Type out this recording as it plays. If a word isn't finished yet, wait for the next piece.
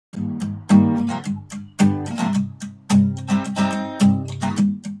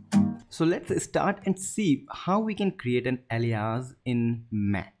So let's start and see how we can create an alias in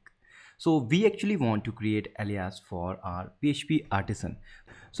Mac. So we actually want to create alias for our PHP artisan.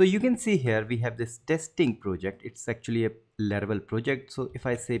 So you can see here we have this testing project. It's actually a Laravel project. So if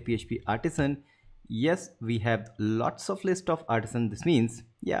I say PHP artisan, yes, we have lots of list of artisan. This means,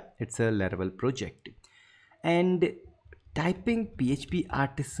 yeah, it's a Laravel project. And typing PHP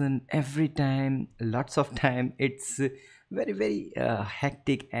artisan every time, lots of time, it's very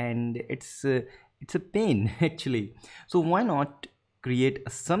hectic, and it's a pain actually. So why not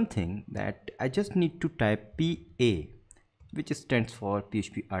create something that I just need to type PA, which stands for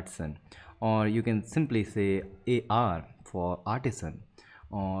PHP artisan, or you can simply say AR for artisan,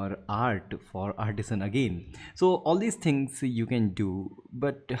 or art for artisan again. So all these things you can do,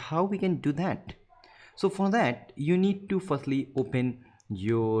 but how we can do that? So for that you need to firstly open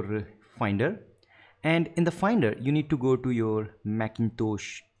your Finder, and in the Finder you need to go to your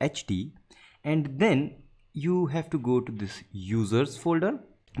Macintosh HD, and then you have to go to this users folder,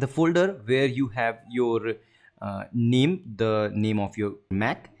 the folder where you have your name, the name of your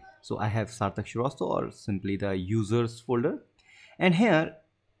Mac. So I have Sarthak Shrivastav, or simply the users folder, and here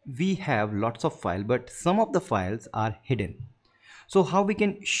we have lots of files, but some of the files are hidden. So how we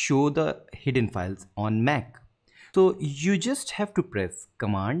can show the hidden files on Mac? So you just have to press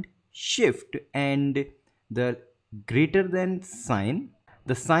Command Shift and the greater than sign,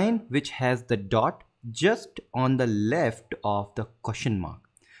 the sign which has the dot just on the left of the question mark.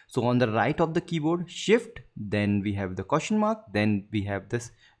 So on the right of the keyboard, Shift, then we have the question mark, then we have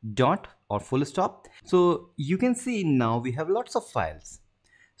this dot or full stop. So you can see now we have lots of files.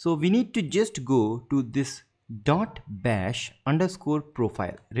 So we need to just go to this .bash underscore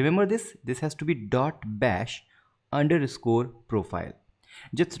profile. Remember this has to be .bash underscore profile.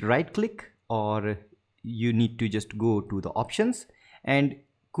 Just right click, or you need to just go to the options and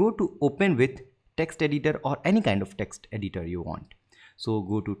go to open with text editor or any kind of text editor you want. So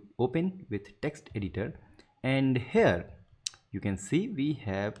go to open with text editor, and here you can see we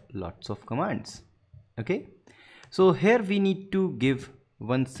have lots of commands. Okay, so here we need to give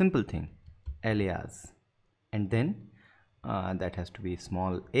one simple thing, alias, and then that has to be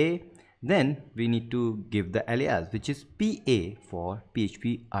small a. Then we need to give the alias, which is PA for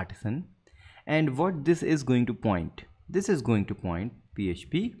PHP artisan. And what this is going to point, this is going to point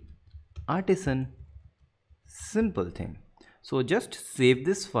PHP artisan. Simple thing. So just save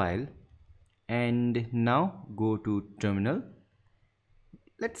this file, and now go to terminal.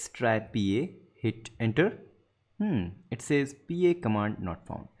 Let's try PA, hit enter. It says PA command not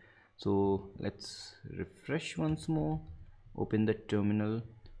found. So let's refresh once more, open the terminal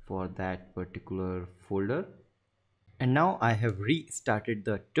for that particular folder, and now I have restarted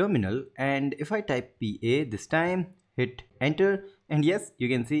the terminal, and if I type PA this time, hit enter, and yes, you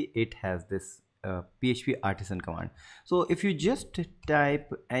can see it has this PHP artisan command. So if you just type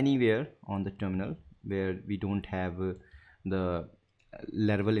anywhere on the terminal where we don't have the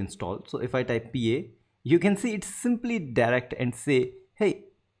Laravel installed, so if I type PA, you can see it's simply direct and say, hey,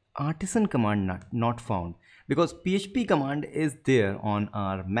 artisan command not found, because PHP command is there on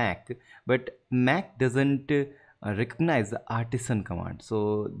our Mac, but Mac doesn't recognize the artisan command.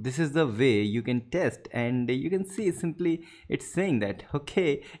 So this is the way you can test, and you can see simply it's saying that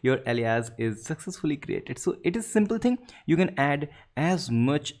okay, your alias is successfully created. So it is simple thing, you can add as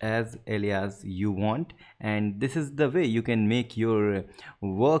much as alias you want, and this is the way you can make your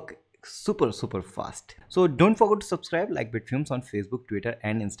work super fast. So don't forget to subscribe, like Bitfilms on Facebook, Twitter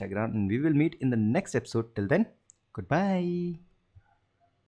and Instagram, and we will meet in the next episode. Till then, goodbye.